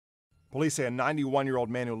Police say a 91-year-old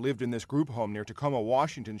man who lived in this group home near Tacoma,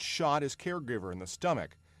 Washington, shot his caregiver in the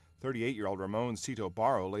stomach. 38-year-old Ramon Cito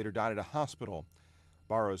Barro later died at a hospital.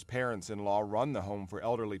 Barro's parents-in-law run the home for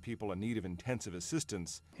elderly people in need of intensive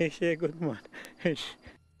assistance. He's a good man.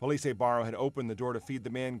 Police say Barro had opened the door to feed the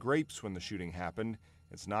man grapes when the shooting happened.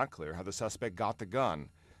 It's not clear how the suspect got the gun.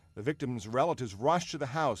 The victim's relatives rushed to the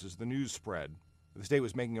house as the news spread. The state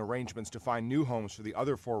was making arrangements to find new homes for the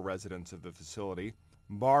other 4 residents of the facility.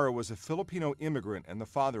 Barro was a Filipino immigrant and the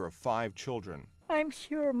father of 5 children. I'm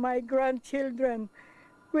sure my grandchildren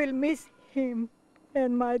will miss him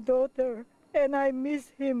and my daughter, and I miss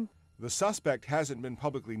him. The suspect hasn't been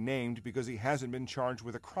publicly named because he hasn't been charged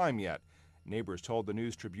with a crime yet. Neighbors told the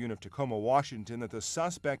News Tribune of Tacoma, Washington, that the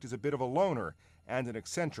suspect is a bit of a loner and an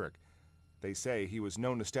eccentric. They say he was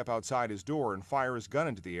known to step outside his door and fire his gun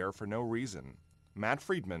into the air for no reason. Matt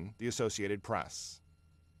Friedman, The Associated Press.